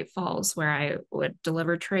in Great Falls, where I would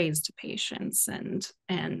deliver trays to patients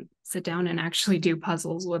and sit down and actually do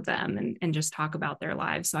puzzles with them and just talk about their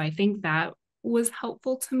lives. So I think that was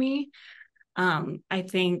helpful to me. I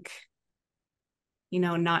think,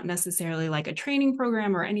 not necessarily like a training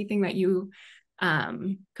program or anything that you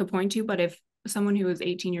could point to, but if someone who was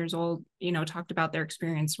 18 years old, talked about their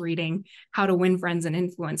experience reading How to Win Friends and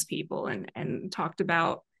Influence People and talked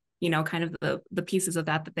about, kind of the pieces of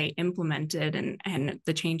that they implemented and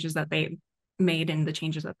the changes that they made and the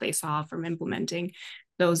changes that they saw from implementing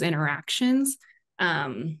those interactions,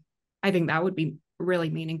 I think that would be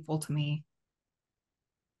really meaningful to me.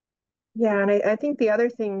 Yeah, and I think the other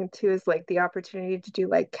thing too is like the opportunity to do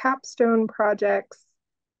like capstone projects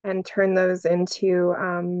and turn those into,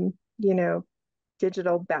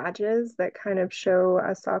 digital badges that kind of show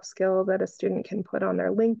a soft skill that a student can put on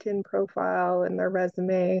their LinkedIn profile and their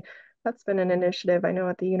resume. That's been an initiative I know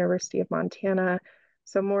at the University of Montana.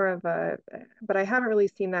 So more of but I haven't really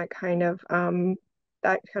seen that kind of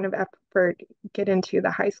effort get into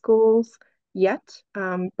the high schools yet.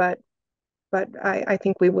 But I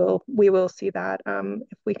think we will see that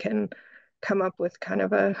if we can come up with kind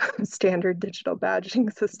of a standard digital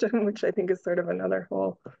badging system, which I think is sort of another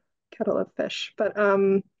whole kettle of fish. But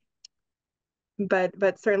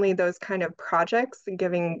certainly those kind of projects,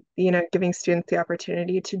 giving students the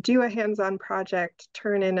opportunity to do a hands-on project,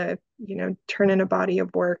 turn in a body of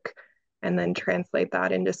work, and then translate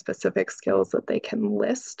that into specific skills that they can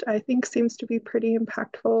list, I think seems to be pretty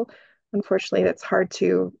impactful. Unfortunately, it's hard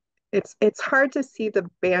to see the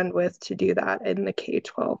bandwidth to do that in the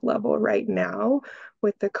K-12 level right now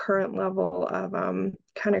with the current level of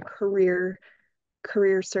kind of career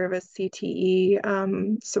service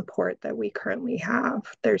CTE support that we currently have.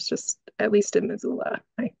 There's just, at least in Missoula,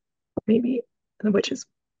 which is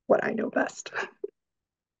what I know best.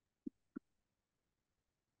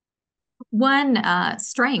 One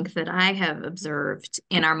strength that I have observed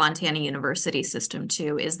in our Montana University system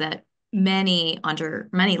too is that many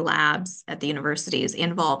labs at the universities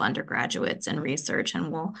involve undergraduates in research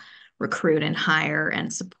and will recruit and hire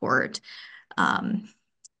and support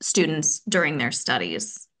students during their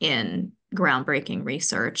studies in groundbreaking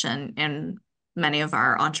research. And many of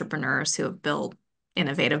our entrepreneurs who have built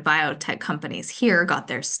innovative biotech companies here got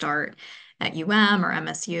their start at UM or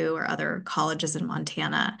MSU or other colleges in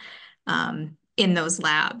Montana in those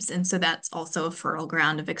labs. And so that's also a fertile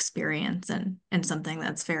ground of experience and something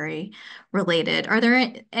that's very related. Are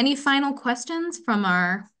there any final questions from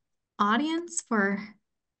our audience for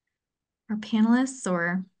our panelists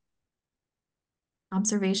or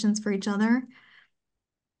observations for each other?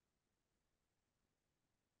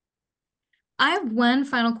 I have one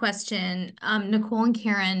final question. Nicole and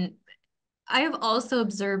Karen, I have also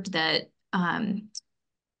observed that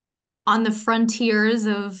on the frontiers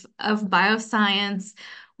of bioscience,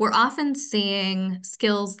 we're often seeing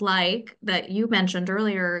skills like that you mentioned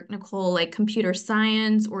earlier, Nicole, like computer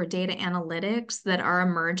science or data analytics that are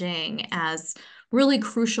emerging as really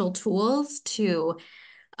crucial tools to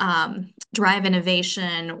drive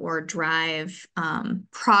innovation or drive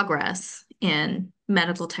progress in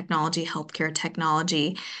medical technology, healthcare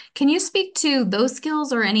technology. Can you speak to those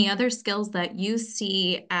skills or any other skills that you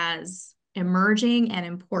see as emerging and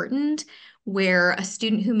important, where a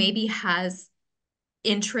student who maybe has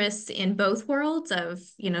interests in both worlds of,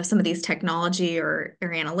 some of these technology or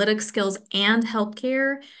analytic skills and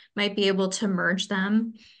healthcare might be able to merge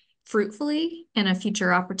them fruitfully in a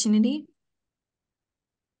future opportunity?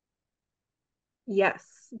 Yes,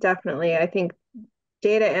 definitely. I think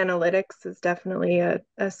data analytics is definitely a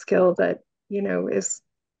skill that, is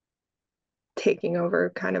taking over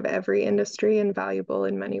kind of every industry and valuable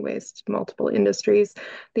in many ways to multiple industries.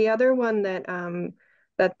 The other one that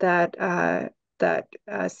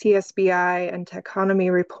CSBI and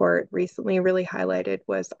Techonomy report recently really highlighted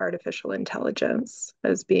was artificial intelligence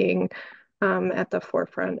as being at the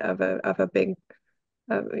forefront of a big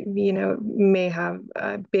may have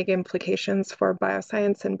big implications for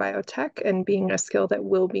bioscience and biotech, and being a skill that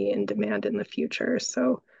will be in demand in the future.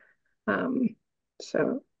 So,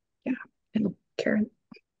 yeah, and Karen.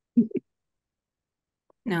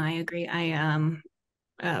 No, I agree.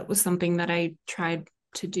 Was something that I tried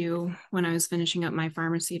to do when I was finishing up my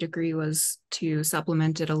pharmacy degree was to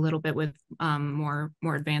supplement it a little bit with more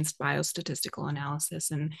advanced biostatistical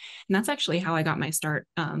analysis, and that's actually how I got my start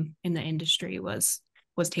in the industry was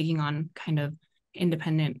taking on kind of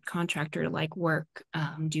independent contractor like work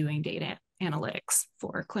doing data analytics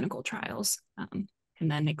for clinical trials, and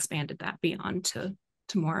then expanded that beyond to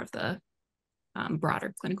more of the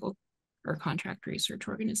broader clinical or contract research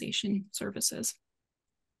organization services.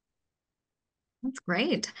 That's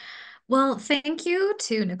great. Well, thank you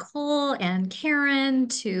to Nicole and Karen,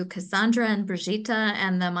 to Cassandra and Brigitte,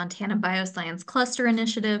 and the Montana Bioscience Cluster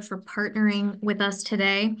Initiative for partnering with us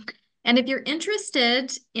today. And if you're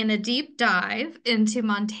interested in a deep dive into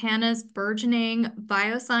Montana's burgeoning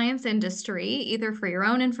bioscience industry, either for your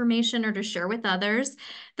own information or to share with others,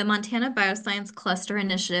 the Montana Bioscience Cluster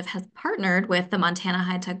Initiative has partnered with the Montana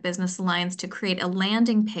High Tech Business Alliance to create a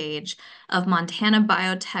landing page of Montana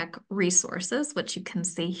biotech resources, which you can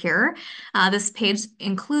see here. This page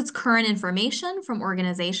includes current information from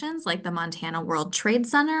organizations like the Montana World Trade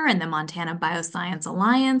Center and the Montana Bioscience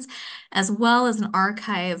Alliance, as well as an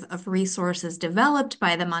archive of resources developed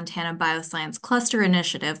by the Montana Bioscience Cluster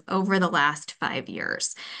Initiative over the last 5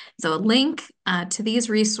 years. So a link to these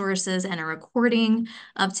resources and a recording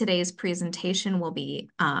of today's presentation will be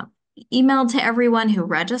emailed to everyone who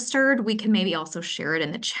registered. We can maybe also share it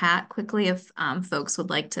in the chat quickly if folks would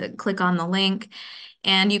like to click on the link.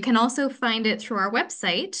 And you can also find it through our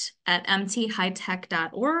website at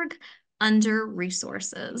mthightech.org under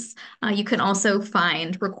resources. You can also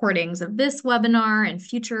find recordings of this webinar, and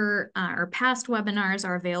future or past webinars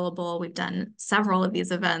are available. We've done several of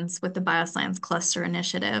these events with the Bioscience Cluster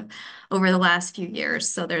Initiative over the last few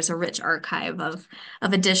years. So there's a rich archive of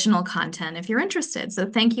additional content if you're interested. So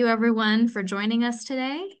thank you everyone for joining us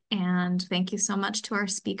today. And thank you so much to our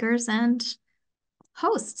speakers and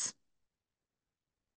hosts.